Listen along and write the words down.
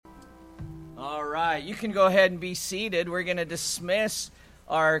All right, you can go ahead and be seated. We're going to dismiss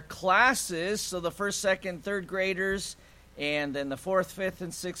our classes. So the first, second, third graders, and then the fourth, fifth,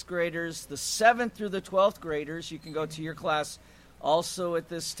 and sixth graders, the 7th through the 12th graders. You can go to your class also at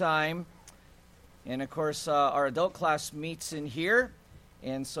this time. And, of course, our adult class meets in here.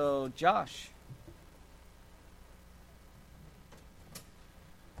 And so, Josh.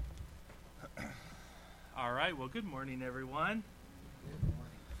 All right, well, good morning, everyone.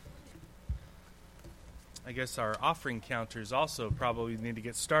 I guess our offering counters also probably need to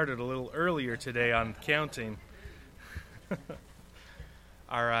get started a little earlier today on counting.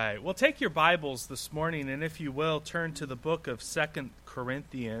 All right, well, take your Bibles this morning, and if you will, turn to the book of 2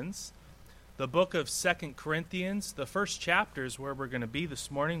 Corinthians. The book of 2 Corinthians, the first chapter is where we're going to be this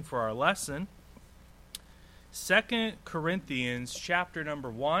morning for our lesson. 2 Corinthians chapter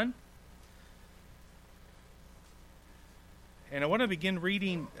number 1. And I want to begin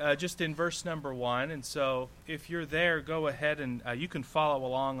reading just in verse number 1. And so if you're there, go ahead and you can follow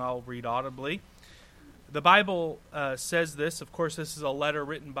along. I'll read audibly. The Bible says this. Of course, this is a letter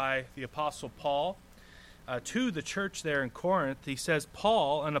written by the Apostle Paul to the church there in Corinth. He says,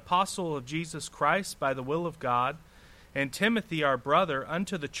 Paul, an apostle of Jesus Christ by the will of God, and Timothy, our brother,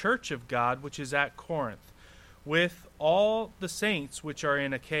 unto the church of God which is at Corinth, with all the saints which are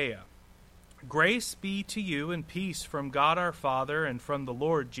in Achaia. Grace be to you and peace from God our Father and from the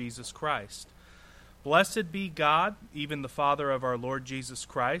Lord Jesus Christ. Blessed be God, even the Father of our Lord Jesus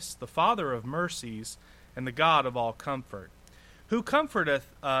Christ, the Father of mercies, and the God of all comfort, who comforteth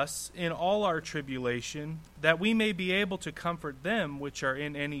us in all our tribulation, that we may be able to comfort them which are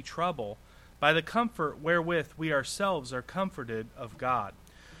in any trouble, by the comfort wherewith we ourselves are comforted of God.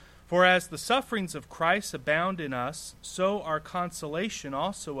 For as the sufferings of Christ abound in us, so our consolation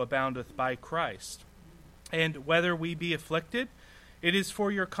also aboundeth by Christ. And whether we be afflicted, it is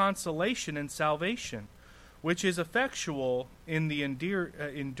for your consolation and salvation, which is effectual in the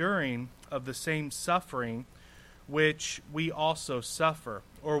enduring of the same suffering which we also suffer.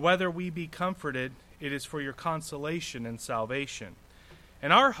 Or whether we be comforted, it is for your consolation and salvation.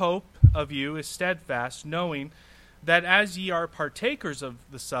 And our hope of you is steadfast, knowing that as ye are partakers of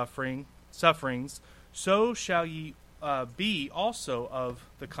the sufferings, so shall ye be also of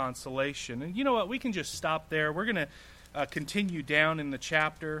the consolation. And you know what? We can just stop there. We're going to continue down in the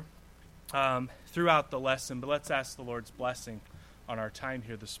chapter throughout the lesson, but let's ask the Lord's blessing on our time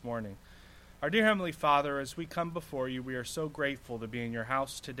here this morning. Our dear Heavenly Father, as we come before you, we are so grateful to be in your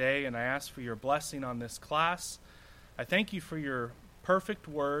house today, and I ask for your blessing on this class. I thank you for your perfect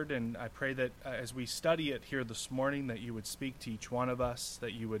word, and I pray that as we study it here this morning, that you would speak to each one of us,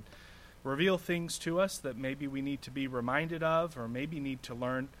 that you would reveal things to us that maybe we need to be reminded of or maybe need to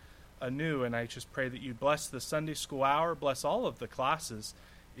learn anew. And I just pray that you bless the Sunday school hour, bless all of the classes.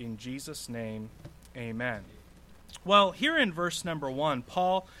 In Jesus' name, amen. Well, here in verse number 1,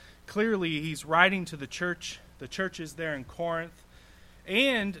 Paul, clearly he's writing to the churches there in Corinth,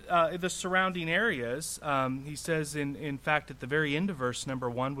 and the surrounding areas. He says, in fact, at the very end of verse number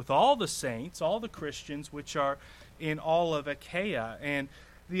 1, with all the saints, all the Christians, which are in all of Achaia. And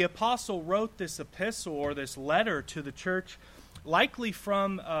the apostle wrote this epistle or this letter to the church, likely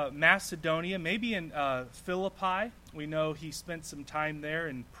from Macedonia, maybe in Philippi. We know he spent some time there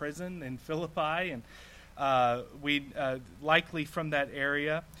in prison in Philippi, and likely from that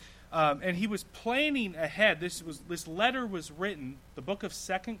area. And he was planning ahead. This letter was written, the book of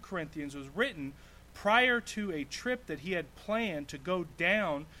 2 Corinthians was written prior to a trip that he had planned to go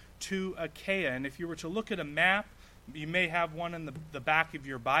down to Achaia. And if you were to look at a map, you may have one in the back of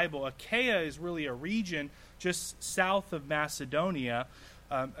your Bible. Achaia is really a region just south of Macedonia.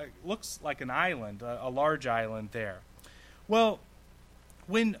 It looks like an island, a large island there. Well,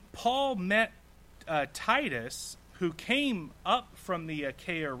 when Paul met Titus, who came up from the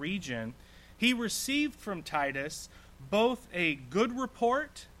Achaia region, he received from Titus both a good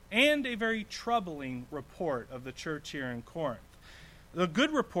report and a very troubling report of the church here in Corinth. The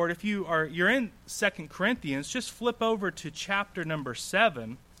good report, if you're in 2 Corinthians, just flip over to chapter number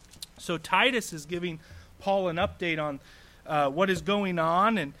 7. So Titus is giving Paul an update on what is going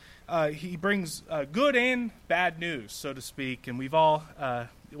on, and he brings good and bad news, so to speak. And we've all,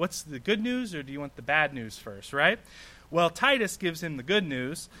 what's the good news, or do you want the bad news first, right? Well, Titus gives him the good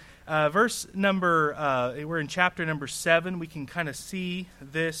news. We're in chapter number 7. We can kind of see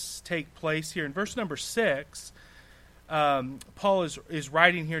this take place here. In verse number 6, Paul is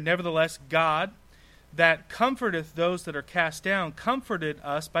writing here, nevertheless, God, that comforteth those that are cast down, comforted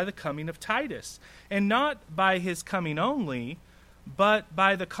us by the coming of Titus, and not by his coming only, but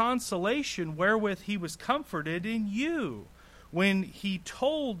by the consolation wherewith he was comforted in you, when he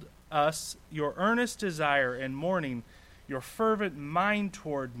told us your earnest desire and mourning, your fervent mind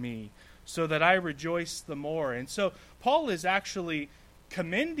toward me, so that I rejoice the more. And so Paul is actually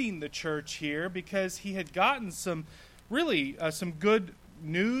commending the church here because he had gotten some good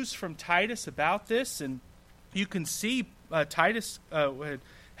news from Titus about this. And you can see Titus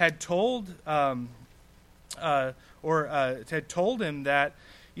had told him that,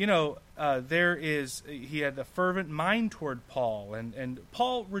 he had a fervent mind toward Paul, and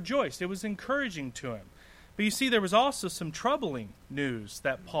Paul rejoiced. It was encouraging to him. But you see, there was also some troubling news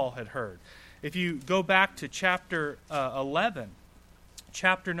that Paul had heard. If you go back to chapter 11,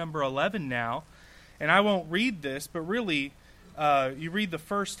 chapter number 11 now, and I won't read this, but really, you read the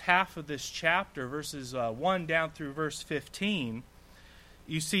first half of this chapter, verses 1 down through verse 15,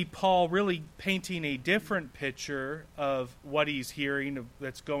 you see Paul really painting a different picture of what he's hearing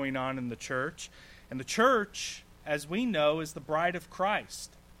that's going on in the church. And the church, as we know, is the bride of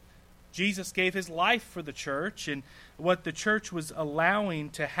Christ. Jesus gave his life for the church, and what the church was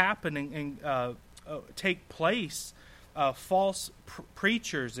allowing to happen and take place, false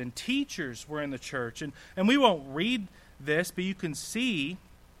preachers and teachers were in the church. And we won't read this, but you can see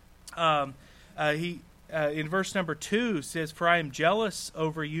in verse number 2 says, "For I am jealous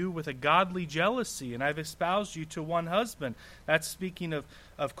over you with a godly jealousy, and I've espoused you to one husband." That's speaking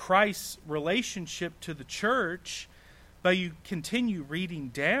of Christ's relationship to the church. But you continue reading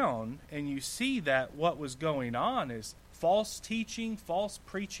down, and you see that what was going on is false teaching, false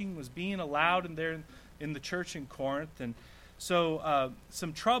preaching was being allowed in the church in Corinth. And so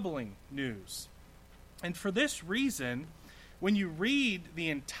some troubling news. And for this reason, when you read the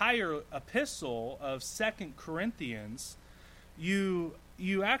entire epistle of 2 Corinthians, it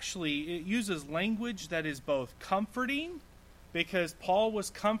uses language that is both comforting, because Paul was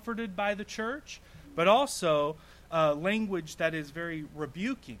comforted by the church, but also language that is very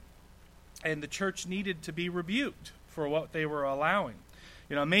rebuking. And the church needed to be rebuked for what they were allowing.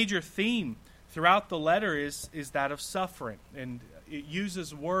 A major theme throughout the letter is that of suffering. And it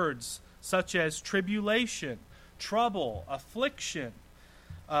uses words such as tribulation, trouble, affliction,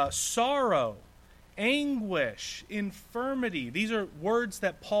 sorrow, anguish, infirmity. These are words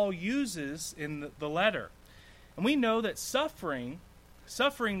that Paul uses in the letter. And we know that suffering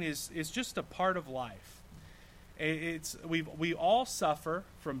is just a part of life. We all suffer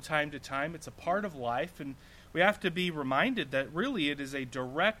from time to time. It's a part of life, and we have to be reminded that really it is a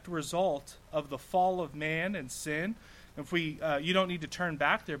direct result of the fall of man and sin. If you don't need to turn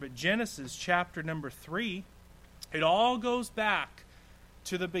back there, but Genesis chapter number 3, it all goes back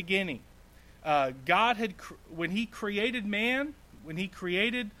to the beginning. God when He created man, when He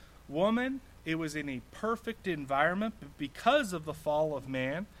created woman, it was in a perfect environment. But because of the fall of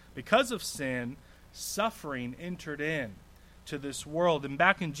man, because of sin, suffering entered in to this world. And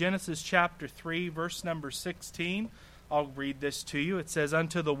back in Genesis chapter 3, verse number 16, I'll read this to you. It says,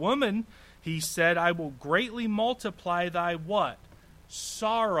 "Unto the woman He said, I will greatly multiply thy" what?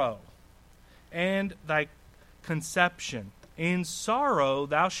 "Sorrow, and thy conception. In sorrow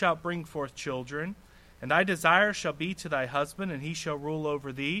thou shalt bring forth children, and thy desire shall be to thy husband, and he shall rule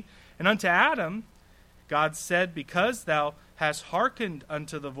over thee. And unto Adam God said, Because thou hast hearkened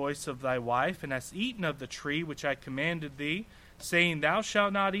unto the voice of thy wife, and hast eaten of the tree which I commanded thee, saying, Thou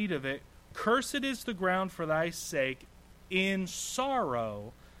shalt not eat of it, cursed is the ground for thy sake. In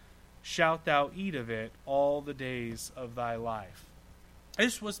sorrow shalt thou eat of it all the days of thy life."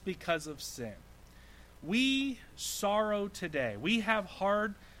 This was because of sin. We sorrow today. We have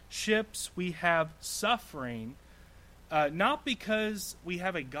hardships. We have suffering. Not because we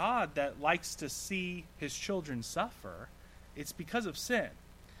have a God that likes to see his children suffer. It's because of sin.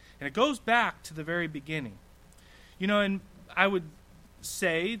 And it goes back to the very beginning. And I would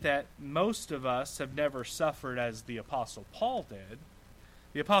say that most of us have never suffered as the Apostle Paul did.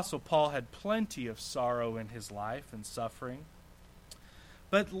 The Apostle Paul had plenty of sorrow in his life and suffering.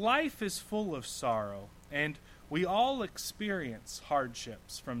 But life is full of sorrow, and we all experience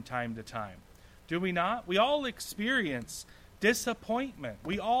hardships from time to time. Do we not? We all experience disappointment.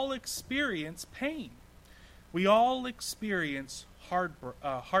 We all experience pain. We all experience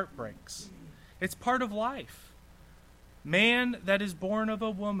heartbreaks. It's part of life. Man that is born of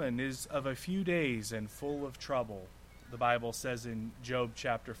a woman is of a few days and full of trouble, the Bible says in Job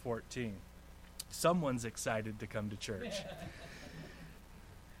chapter 14. Someone's excited to come to church.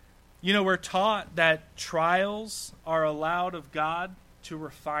 We're taught that trials are allowed of God to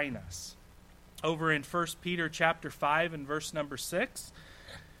refine us. Over in 1 Peter chapter 5 and verse number 6,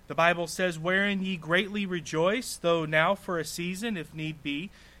 the Bible says, "Wherein ye greatly rejoice, though now for a season, if need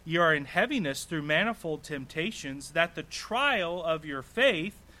be, ye are in heaviness through manifold temptations, that the trial of your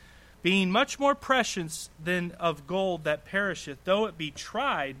faith, being much more precious than of gold that perisheth, though it be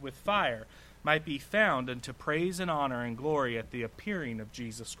tried with fire, might be found unto praise and honor and glory at the appearing of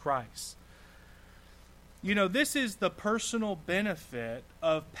Jesus Christ. You know, this is the personal benefit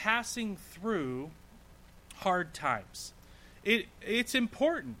of passing through hard times. It's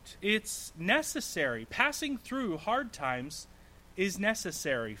important. It's necessary. Passing through hard times is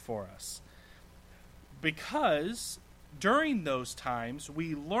necessary for us, because during those times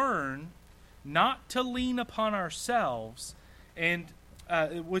we learn not to lean upon ourselves, and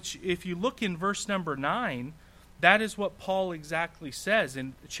which, if you look in verse number 9, that is what Paul exactly says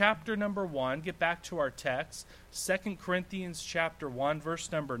in chapter number 1. Get back to our text, 2 Corinthians chapter 1,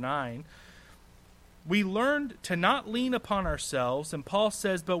 verse number 9. We learned to not lean upon ourselves, and Paul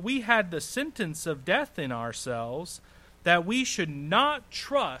says, but we had the sentence of death in ourselves, that we should not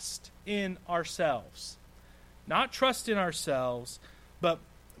trust in ourselves. Not trust in ourselves, but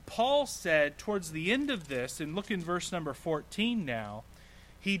Paul said towards the end of this, and look in verse number 14 now,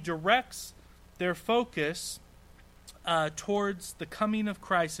 he directs their focus towards the coming of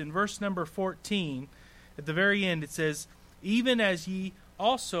Christ. In verse number 14, at the very end, it says, even as ye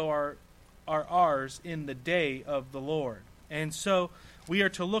also are ours in the day of the Lord. And so we are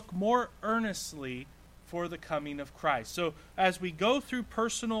to look more earnestly for the coming of Christ. So as we go through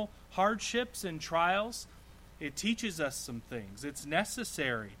personal hardships and trials, it teaches us some things. It's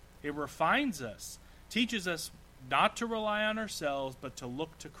necessary. It refines us, teaches us not to rely on ourselves, but to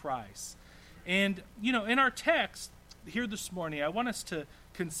look to Christ. And, you know, in our text here this morning, I want us to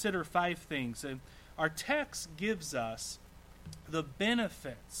consider 5 things. And our text gives us the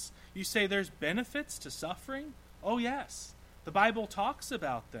benefits. You say there's benefits to suffering? Oh, yes. The Bible talks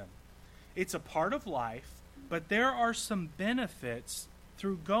about them. It's a part of life, but there are some benefits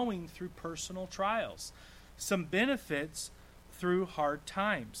through going through personal trials. Some benefits through hard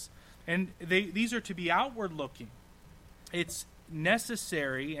times. And these are to be outward looking. It's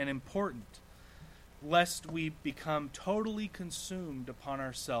necessary and important lest we become totally consumed upon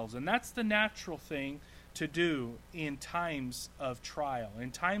ourselves. And that's the natural thing to do in times of trial,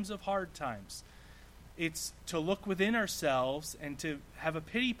 in times of hard times. It's to look within ourselves and to have a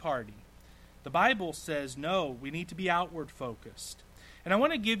pity party. The Bible says, no, we need to be outward focused. And I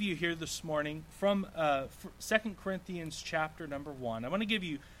want to give you here this morning from 2 Corinthians chapter number 1, I want to give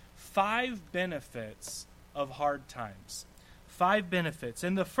you 5 benefits of hard times. 5 benefits.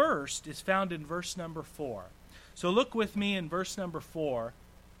 And the first is found in verse number 4. So look with me in verse number 4.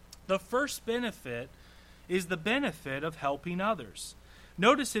 The first benefit is the benefit of helping others.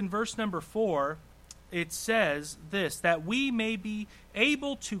 Notice in verse number 4, it says this, that we may be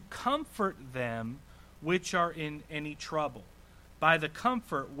able to comfort them which are in any trouble, by the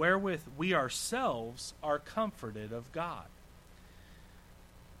comfort wherewith we ourselves are comforted of God.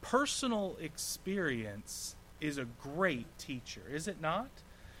 Personal experience is a great teacher, is it not?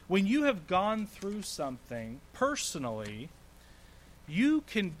 When you have gone through something personally, you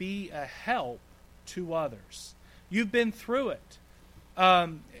can be a help to others. You've been through it.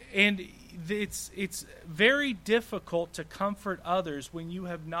 And it's very difficult to comfort others when you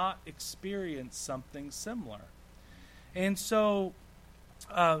have not experienced something similar. And so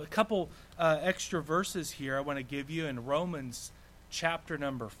a couple extra verses here I want to give you in Romans chapter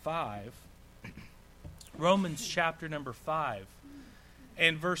number 5. Romans chapter number 5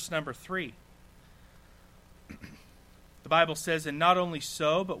 and verse number 3. The Bible says, and not only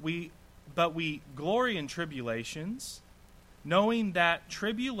so, but we glory in tribulations, knowing that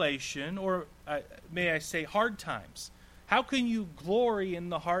tribulation, or may I say hard times. How can you glory in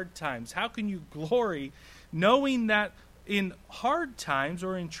the hard times? How can you glory knowing that in hard times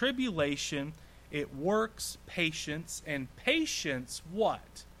or in tribulation, it works patience, and patience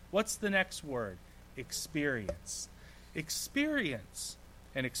what? What's the next word? Experience. Experience.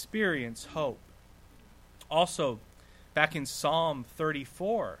 And experience hope. Also, back in Psalm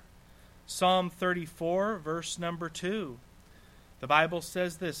 34, Psalm 34, verse number 2, the Bible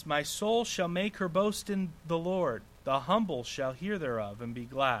says this, my soul shall make her boast in the Lord. The humble shall hear thereof and be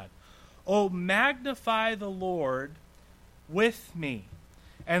glad. O magnify the Lord with me,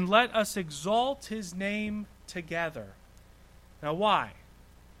 and let us exalt his name together. Now why?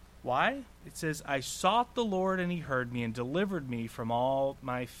 Why? It says, I sought the Lord, and he heard me, and delivered me from all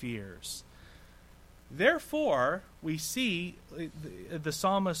my fears. Therefore, we see the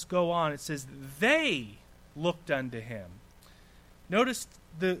psalmist go on. It says, they looked unto him. Notice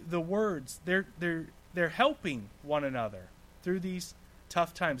the words. They're helping one another through these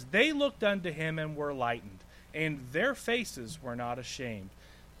tough times. They looked unto him and were lightened, and their faces were not ashamed.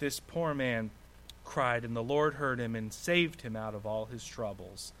 This poor man cried, and the Lord heard him and saved him out of all his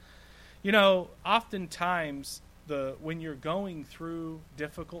troubles. You know, oftentimes when you're going through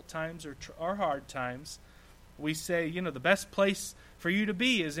difficult times or hard times, we say, you know, the best place for you to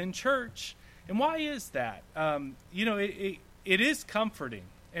be is in church. And why is that? You know, it is comforting.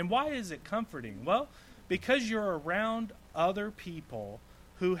 And why is it comforting? Well, because you're around other people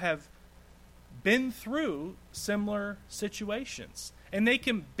who have been through similar situations, and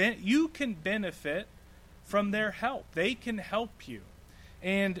you can benefit from their help. They can help you.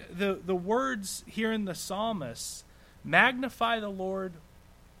 And the words here in the psalmist, magnify the Lord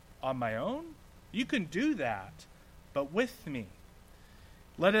on my own, you can do that, but with me.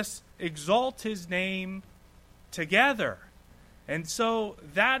 Let us exalt his name together. And so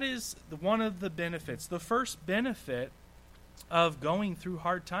that is one of the benefits. The first benefit of going through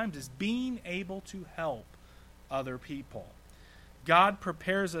hard times is being able to help other people. God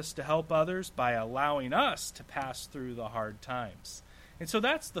prepares us to help others by allowing us to pass through the hard times. And so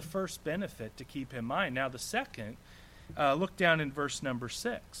that's the first benefit to keep in mind. Now the second, look down in verse number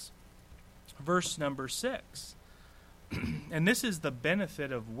 6. Verse number 6. And this is the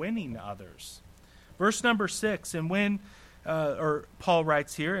benefit of winning others. Verse number 6, and when, or Paul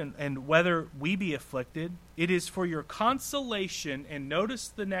writes here, and whether we be afflicted, it is for your consolation, and notice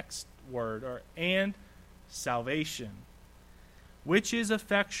the next word, and salvation, which is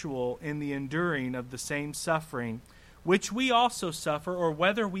effectual in the enduring of the same suffering, which we also suffer, or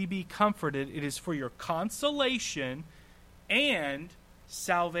whether we be comforted, it is for your consolation and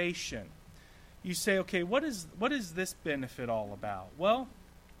salvation. You say, okay, what is this benefit all about? Well,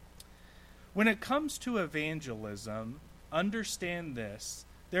 when it comes to evangelism, understand this.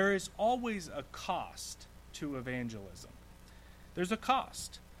 There is always a cost to evangelism. There's a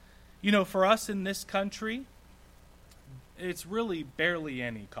cost. You know, for us in this country, it's really barely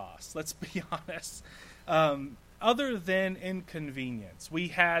any cost, let's be honest. Other than inconvenience. We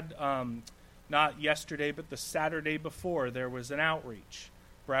had, not yesterday, but the Saturday before, there was an outreach.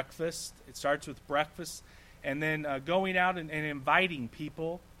 Breakfast. It starts with breakfast, and then going out and inviting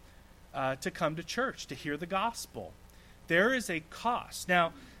people to come to church, to hear the gospel. There is a cost.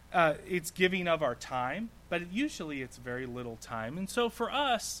 Now, it's giving of our time, but usually it's very little time. And so for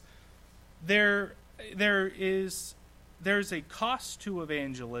us, there's a cost to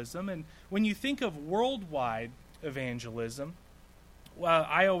evangelism. And when you think of worldwide evangelism, well,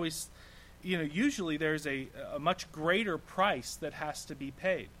 I always, usually there's a much greater price that has to be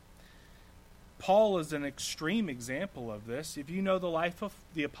paid. Paul is an extreme example of this. If you know the life of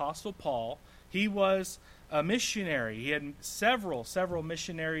the Apostle Paul, he was a missionary. He had several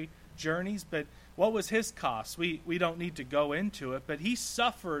missionary journeys, but what was his cost? We don't need to go into it, but he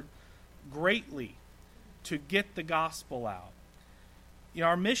suffered greatly to get the gospel out.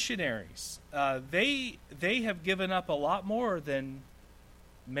 Our missionaries, they have given up a lot more than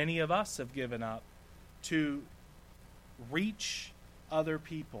many of us have given up to reach other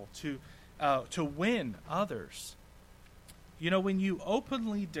people, to win others. When you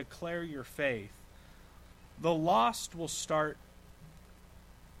openly declare your faith, the lost will start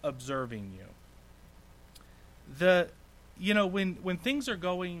observing you. When things are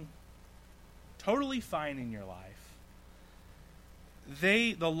going totally fine in your life,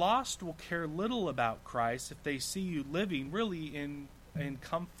 the lost will care little about Christ if they see you living really in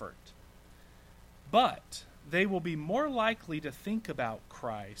comfort. But they will be more likely to think about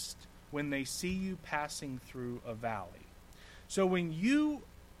Christ when they see you passing through a valley. So when you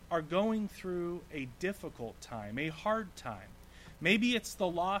are going through a difficult time, a hard time, maybe it's the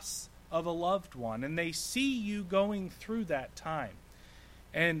loss of a loved one, and they see you going through that time,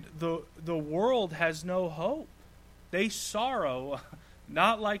 and the world has no hope. They sorrow,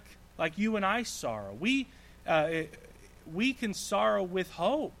 not like you and I sorrow. We can sorrow with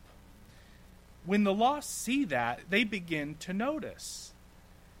hope. When the lost see that, they begin to notice.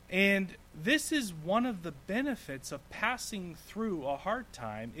 And this is one of the benefits of passing through a hard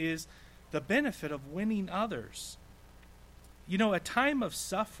time, is the benefit of winning others. A time of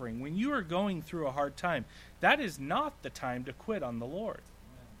suffering, when you are going through a hard time, that is not the time to quit on the Lord.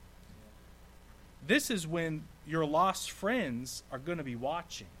 This is when your lost friends are going to be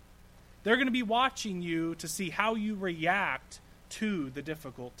watching. They're going to be watching you to see how you react to the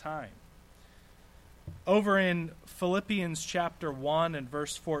difficult time. Over in Philippians chapter 1 and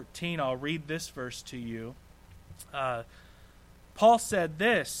verse 14, I'll read this verse to you. Paul said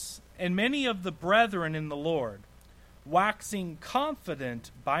this, "And many of the brethren in the Lord, waxing confident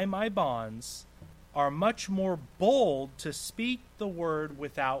by my bonds, are much more bold to speak the word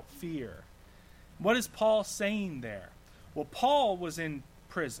without fear." What is Paul saying there? Well, Paul was in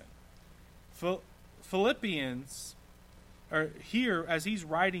prison. Philippians or here, as he's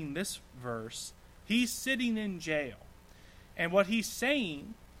writing this verse, he's sitting in jail. And what he's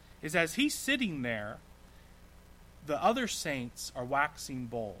saying is, as he's sitting there, the other saints are waxing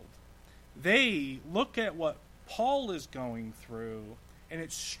bold. They look at what Paul is going through, and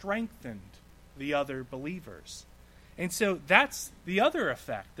it strengthened the other believers. And so that's the other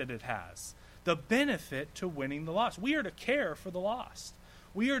effect that it has, the benefit to winning the lost. We are to care for the lost.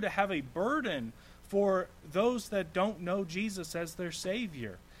 We are to have a burden for those that don't know Jesus as their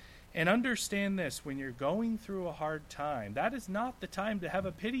Savior. And understand this, when you're going through a hard time, that is not the time to have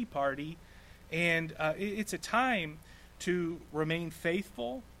a pity party. And it's a time to remain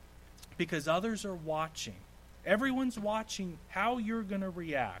faithful because others are watching. Everyone's watching how you're going to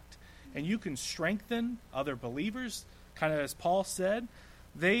react. And you can strengthen other believers. Kind of as Paul said,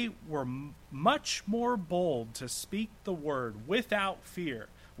 they were much more bold to speak the word without fear.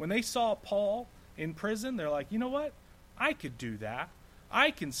 When they saw Paul in prison, they're like, you know what? I could do that.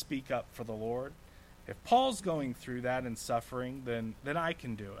 I can speak up for the Lord. If Paul's going through that and suffering, then I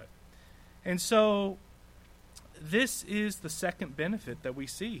can do it. And so this is the second benefit that we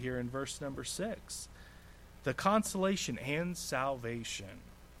see here in verse number 6. The consolation and salvation.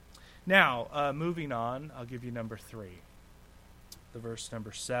 Now, moving on, I'll give you number 3. The verse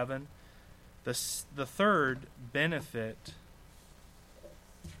number 7. The third benefit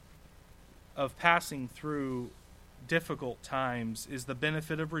of passing through difficult times is the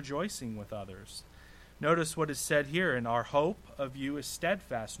benefit of rejoicing with others. Notice what is said here, and our hope of you is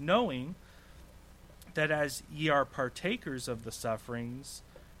steadfast, knowing that as ye are partakers of the sufferings,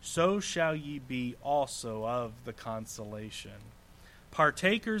 so shall ye be also of the consolation.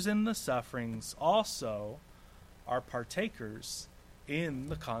 Partakers in the sufferings also are partakers in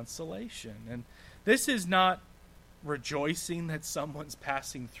the consolation. And this is not rejoicing that someone's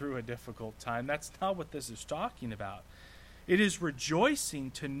passing through a difficult time. That's not what this is talking about. It is rejoicing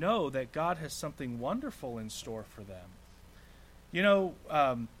to know that God has something wonderful in store for them. You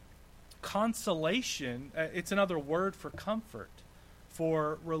know, consolation, it's another word for comfort,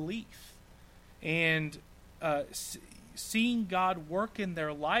 for relief. And seeing God work in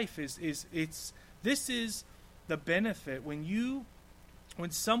their life this is the benefit when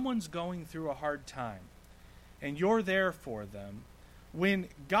someone's going through a hard time and you're there for them. When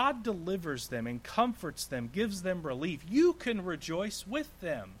God delivers them and comforts them, gives them relief, you can rejoice with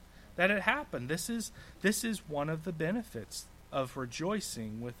them that it happened. This is one of the benefits of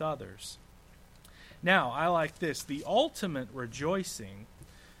rejoicing with others. Now, I like this. The ultimate rejoicing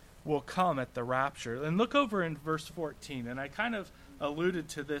will come at the rapture. And look over in verse 14, and I kind of alluded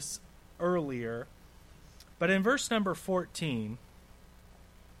to this earlier, but in verse number 14,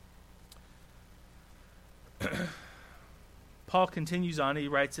 Paul continues on. He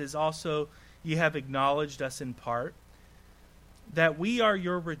writes, as also ye have acknowledged us in part, that we are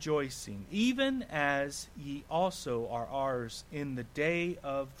your rejoicing, even as ye also are ours in the day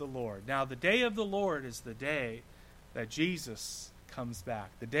of the Lord. Now, the day of the Lord is the day that Jesus comes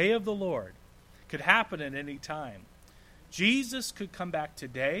back. The day of the Lord could happen at any time. Jesus could come back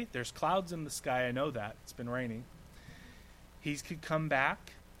today. There's clouds in the sky. I know that. It's been raining. He could come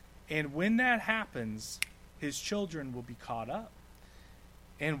back. And when that happens, his children will be caught up.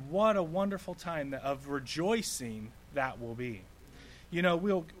 And what a wonderful time of rejoicing that will be. You know,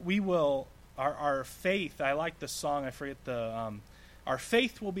 we will our faith, I like the song, I forget our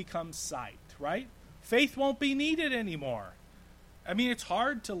faith will become sight, right? Faith won't be needed anymore. I mean, it's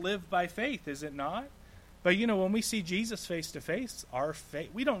hard to live by faith, is it not? But you know, when we see Jesus face to face, our faith,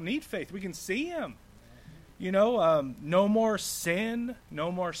 we don't need faith. We can see him. You know, no more sin,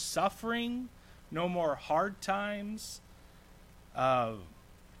 no more suffering, no more hard times.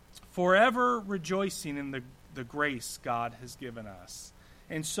 Forever rejoicing in the grace God has given us.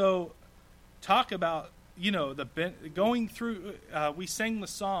 And so, talk about, you know, going through, we sang the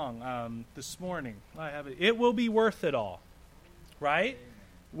song this morning. I have it. It will be worth it all, right?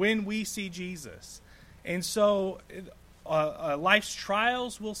 When we see Jesus. And so, life's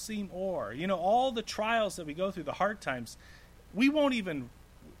trials will seem o'er. You know, all the trials that we go through, the hard times, we won't even,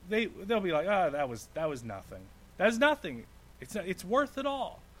 they'll be like, oh, that was nothing. That's nothing. It's worth it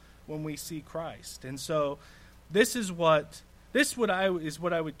all when we see Christ. And so, this is what I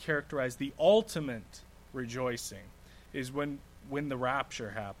would characterize the ultimate rejoicing, is when the rapture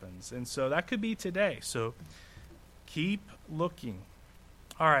happens. And so that could be today. So keep looking.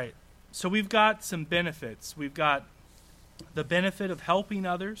 All right. So we've got some benefits. We've got the benefit of helping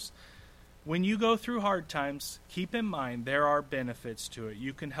others. When you go through hard times, keep in mind there are benefits to it.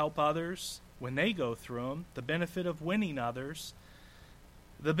 You can help others when they go through them. The benefit of winning others.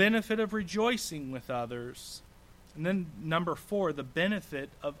 The benefit of rejoicing with others. And then number 4, the benefit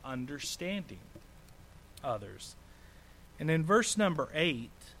of understanding others. And in verse number 8,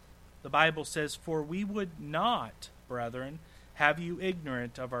 the Bible says, "For we would not, brethren, have you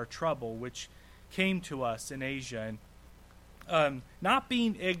ignorant of our trouble, which came to us in Asia." And not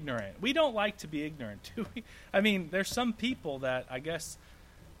being ignorant. We don't like to be ignorant, do we? I mean, there's some people that I guess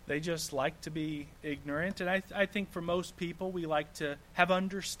they just like to be ignorant. And I think for most people, we like to have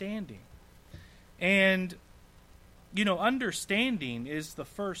understanding. And, you know, understanding is the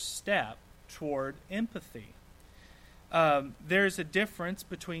first step toward empathy. There's a difference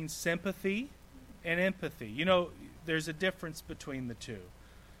between sympathy and empathy. You know, there's a difference between the two.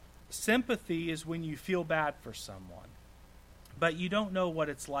 Sympathy is when you feel bad for someone, but you don't know what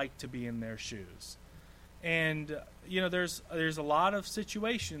it's like to be in their shoes. And you know, there's a lot of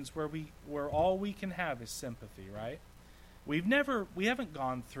situations where all we can have is sympathy, right? We haven't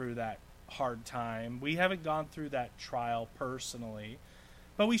gone through that hard time. We haven't gone through that trial personally,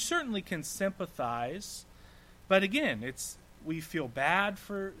 but we certainly can sympathize. But again, we feel bad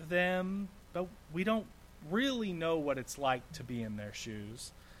for them, but we don't really know what it's like to be in their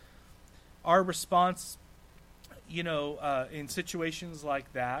shoes. Our response, you know, in situations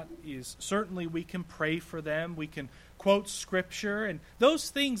like that is certainly we can pray for them. We can quote Scripture. And those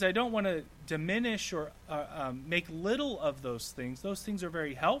things, I don't want to diminish or make little of those things. Those things are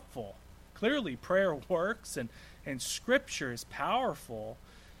very helpful. Clearly, prayer works and Scripture is powerful.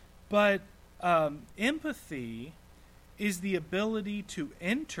 But empathy is the ability to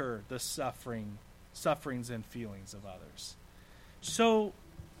enter the sufferings and feelings of others. So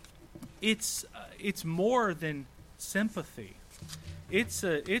it's more than sympathy.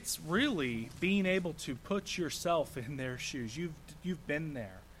 It's really being able to put yourself in their shoes. You've been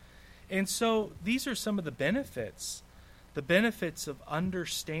there. And so these are some of the benefits of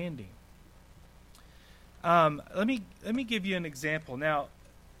understanding. Let me give you an example. Now,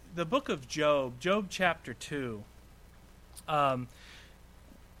 the book of Job chapter 2.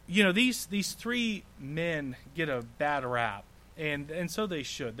 You know, these 3 men get a bad rap, and so they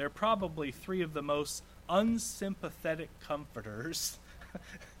should. They're probably 3 of the most unsympathetic comforters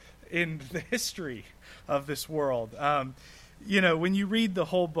in the history of this world. You know, when you read the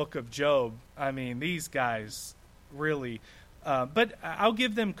whole book of Job, I mean, these guys really. But I'm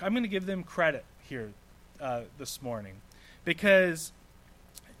going to give them credit here this morning, because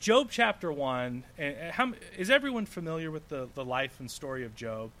Job chapter 1. Is everyone familiar with the life and story of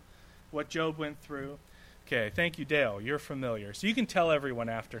Job? What Job went through? Okay, thank you, Dale. You're familiar, so you can tell everyone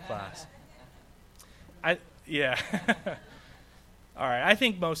after class. Yeah. All right. I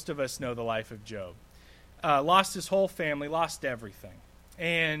think most of us know the life of Job. Lost his whole family, lost everything.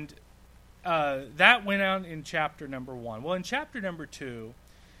 And that went on in chapter number 1. Well, in chapter number 2,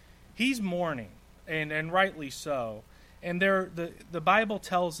 he's mourning, and rightly so. And the Bible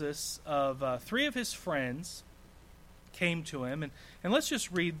tells us of 3 of his friends came to him. And let's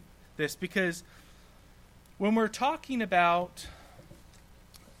just read this, because when we're talking about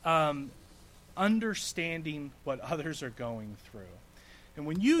understanding what others are going through, and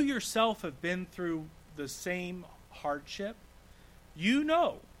when you yourself have been through the same hardship, you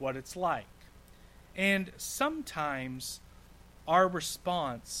know what it's like. And sometimes our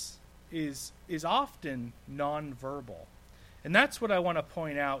response is often nonverbal. And that's what I want to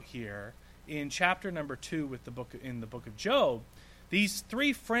point out here in chapter number 2 in the book of Job. These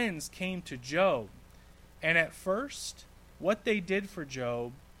 3 friends came to Job, and at first, what they did for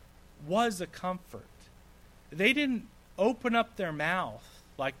Job was a comfort. They didn't open up their mouth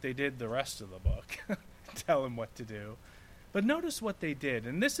like they did the rest of the book, tell him what to do. But notice what they did.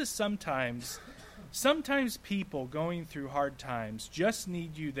 And this is sometimes people going through hard times just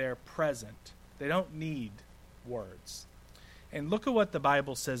need you there present. They don't need words. And look at what the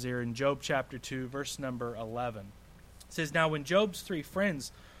Bible says here in Job chapter 2, verse number 11. It says, "Now when Job's 3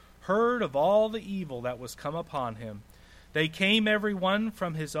 friends heard of all the evil that was come upon him, they came every one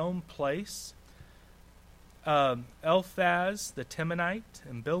from his own place. Eliphaz the Temanite,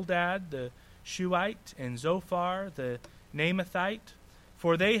 and Bildad the Shuhite, and Zophar the Naamathite,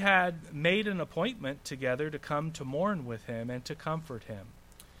 for they had made an appointment together to come to mourn with him and to comfort him.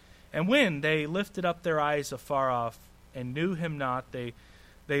 And when they lifted up their eyes afar off and knew him not, they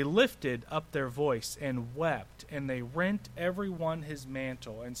lifted up their voice and wept, and they rent every one his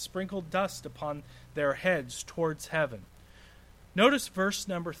mantle and sprinkled dust upon their heads towards heaven." Notice verse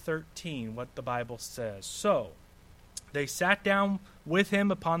number 13, what the Bible says. "So they sat down with him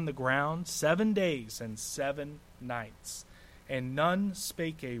upon the ground 7 days and 7 nights, and none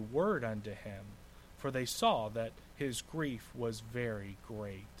spake a word unto him, for they saw that his grief was very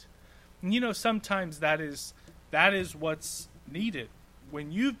great." And you know, sometimes that is that is what's needed.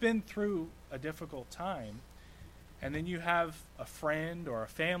 When you've been through a difficult time, and then you have a friend or a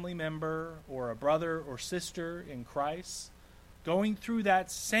family member or a brother or sister in Christ going through that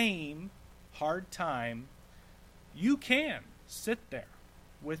same hard time, you can sit there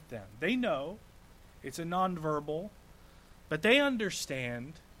with them. They know it's a nonverbal, but they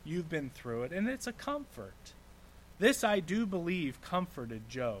understand you've been through it, and it's a comfort. This, I do believe, comforted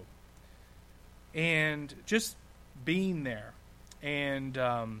Job. And just being there. And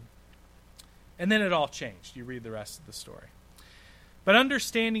then it all changed. You read the rest of the story. But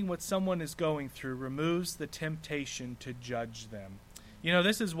understanding what someone is going through removes the temptation to judge them. You know,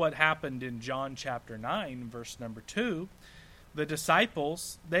 this is what happened in John chapter 9, verse number 2. The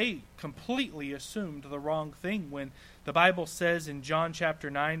disciples, they completely assumed the wrong thing when the Bible says in John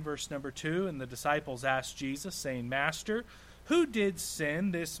chapter 9, verse number 2, and the disciples asked Jesus, saying, Master, who did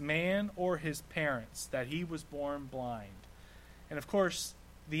sin, this man or his parents, that he was born blind? And of course,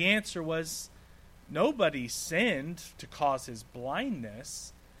 the answer was, nobody sinned to cause his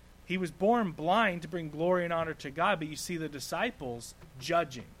blindness. He was born blind to bring glory and honor to God. But you see the disciples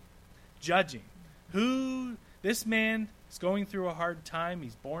judging. This man is going through a hard time.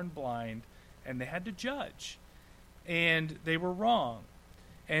 He's born blind. And they had to judge. And they were wrong.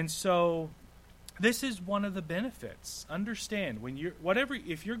 And so this is one of the benefits. Understand,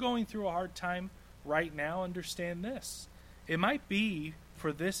 if you're going through a hard time right now, understand this. It might be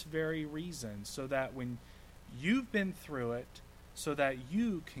for this very reason, so that when you've been through it, so that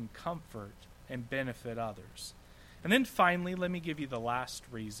you can comfort and benefit others. And then finally, let me give you the last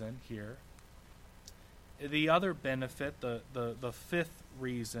reason here. The other benefit, the fifth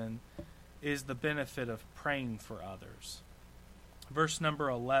reason, is the benefit of praying for others. Verse number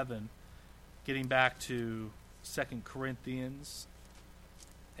 11, getting back to 2 Corinthians,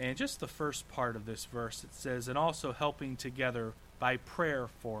 and just the first part of this verse, it says, and also helping together by prayer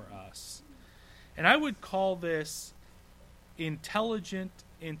for us. And I would call this intelligent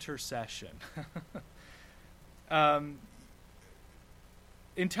intercession.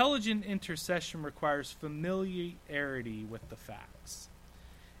 Intelligent intercession requires familiarity with the facts.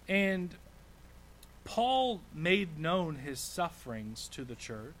 And Paul made known his sufferings to the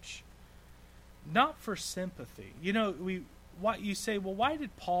church, not for sympathy. You know, what you say, well, why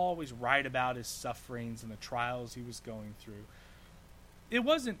did Paul always write about his sufferings and the trials he was going through? It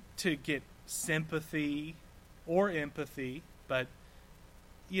wasn't to get sympathy or empathy, but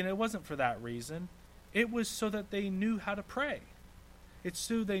it wasn't for that reason. It was so that they knew how to pray. It's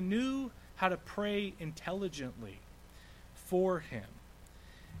so they knew how to pray intelligently for him.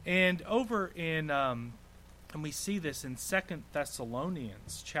 And over in, and we see this in 2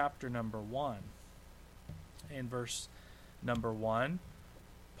 Thessalonians chapter number 1, and verse number 1,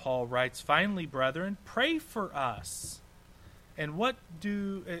 Paul writes, finally, brethren, pray for us. And what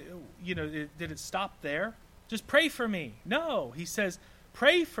did it stop there? Just pray for me. No, he says,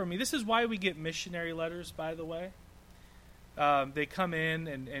 pray for me. This is why we get missionary letters, by the way. They come in,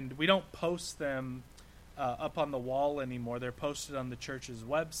 and we don't post them up on the wall anymore. They're posted on the church's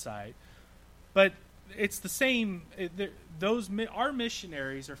website. But it's the same. Our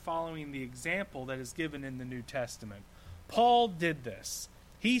missionaries are following the example that is given in the New Testament. Paul did this.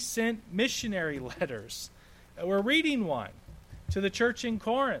 He sent missionary letters. We're reading one to the church in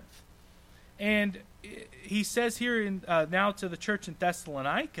Corinth. And he says here now to the church in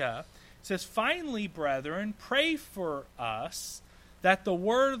Thessalonica, it says, finally, brethren, pray for us that the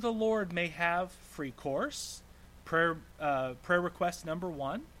word of the Lord may have free course. Prayer request number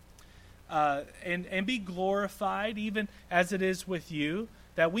 1. And be glorified, even as it is with you,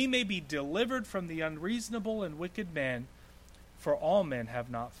 that we may be delivered from the unreasonable and wicked men, for all men have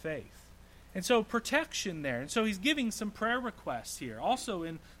not faith. And so protection there. And so he's giving some prayer requests here. Also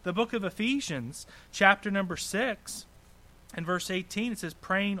in the book of Ephesians, chapter number 6, and verse 18, it says,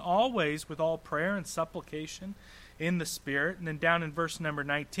 praying always with all prayer and supplication in the Spirit. And then down in verse number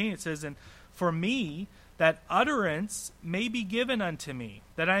 19, it says, and for me, that utterance may be given unto me,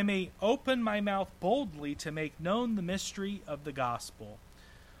 that I may open my mouth boldly to make known the mystery of the gospel,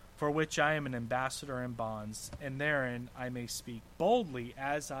 for which I am an ambassador in bonds, and therein I may speak boldly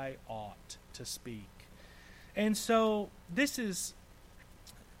as I ought to speak. And so this is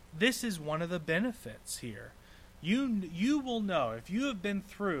one of the benefits here. You will know, if you have been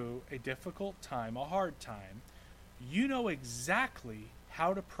through a difficult time, a hard time, you know exactly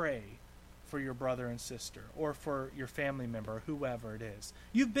how to pray for your brother and sister, or for your family member, whoever it is.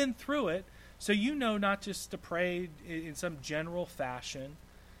 You've been through it, so you know not just to pray in some general fashion,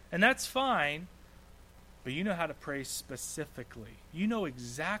 and that's fine, but you know how to pray specifically. You know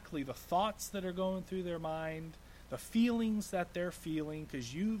exactly the thoughts that are going through their mind, the feelings that they're feeling,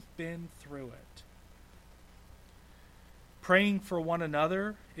 because you've been through it. Praying for one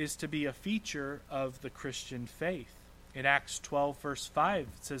another is to be a feature of the Christian faith. In Acts 12, verse 5, it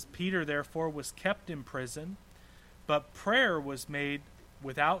says, Peter, therefore, was kept in prison, but prayer was made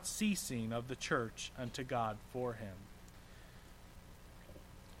without ceasing of the church unto God for him.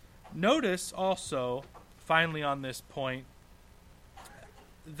 Notice also, finally on this point,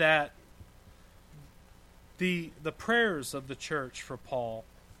 that the prayers of the church for Paul,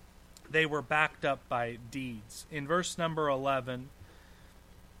 they were backed up by deeds. In verse number 11,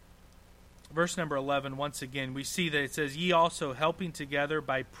 once again, we see that it says, ye also helping together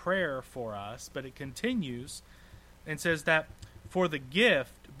by prayer for us, but it continues and says that for the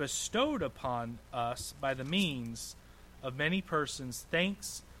gift bestowed upon us by the means of many persons,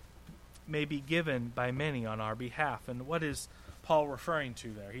 thanks may be given by many on our behalf. And what is Paul referring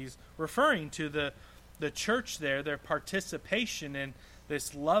to there? He's referring to the church there, their participation in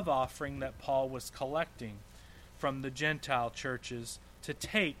this love offering that Paul was collecting from the Gentile churches to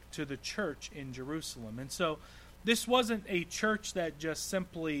take to the church in Jerusalem. And so this wasn't a church that just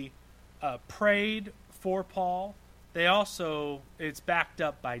simply prayed for Paul. They also, it's backed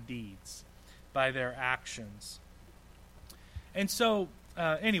up by deeds, by their actions. And so,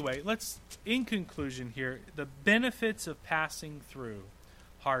 anyway, in conclusion here, the benefits of passing through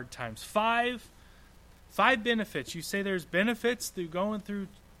hard times. Five benefits. You say there's benefits through going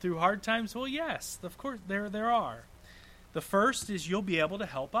through hard times? Well, yes, of course, there are. The first is you'll be able to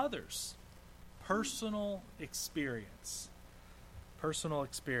help others. Personal experience. Personal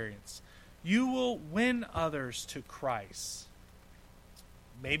experience. You will win others to Christ.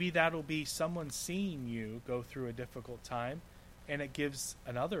 Maybe that'll be someone seeing you go through a difficult time, and it gives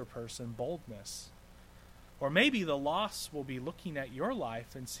another person boldness. Or maybe the lost will be looking at your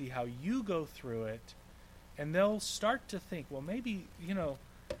life and see how you go through it, and they'll start to think, well, maybe,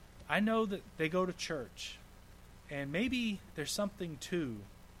 I know that they go to church, and maybe there's something to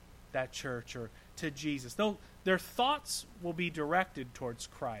that church or to Jesus. Their thoughts will be directed towards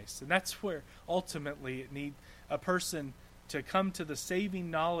Christ. And that's where ultimately it needs a person to come to the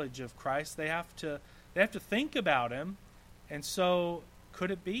saving knowledge of Christ. They have to think about him. And so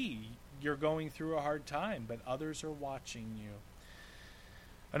could it be you're going through a hard time, but others are watching you?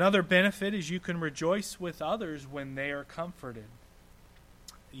 Another benefit is you can rejoice with others when they are comforted.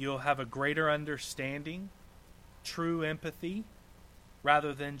 You'll have a greater understanding, true empathy,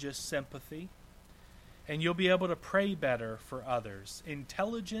 rather than just sympathy. And you'll be able to pray better for others.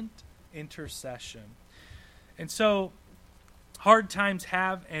 Intelligent intercession. And so, hard times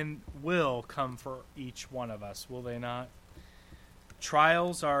have and will come for each one of us, will they not?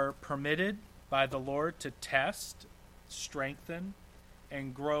 Trials are permitted by the Lord to test, strengthen,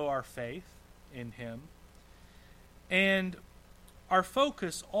 and grow our faith in him. And our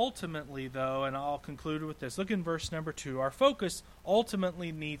focus ultimately, though, and I'll conclude with this. Look in verse number 2. Our focus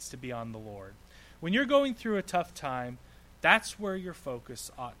ultimately needs to be on the Lord. When you're going through a tough time, that's where your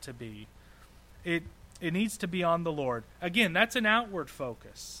focus ought to be. It needs to be on the Lord. Again, that's an outward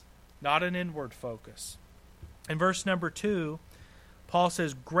focus, not an inward focus. In verse number 2, Paul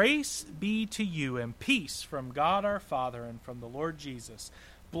says, grace be to you and peace from God our Father and from the Lord Jesus.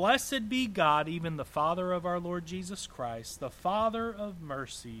 Blessed be God, even the Father of our Lord Jesus Christ, the Father of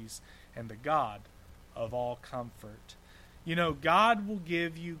mercies and the God of all comfort. God will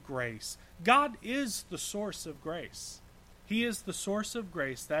give you grace. God is the source of grace. He is the source of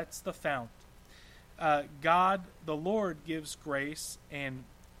grace. That's the fount. God, the Lord, gives grace, and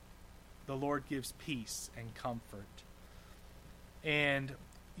the Lord gives peace and comfort. And,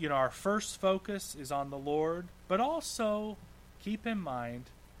 our first focus is on the Lord, but also keep in mind,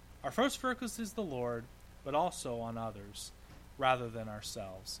 our first focus is the Lord, but also on others rather than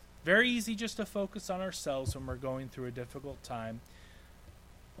ourselves. Very easy just to focus on ourselves when we're going through a difficult time.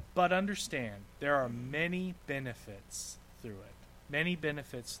 But understand, there are many benefits through it. Many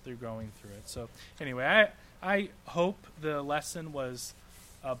benefits through going through it. So anyway, I hope the lesson was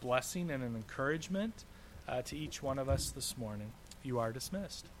a blessing and an encouragement to each one of us this morning. You are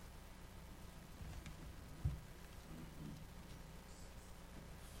dismissed.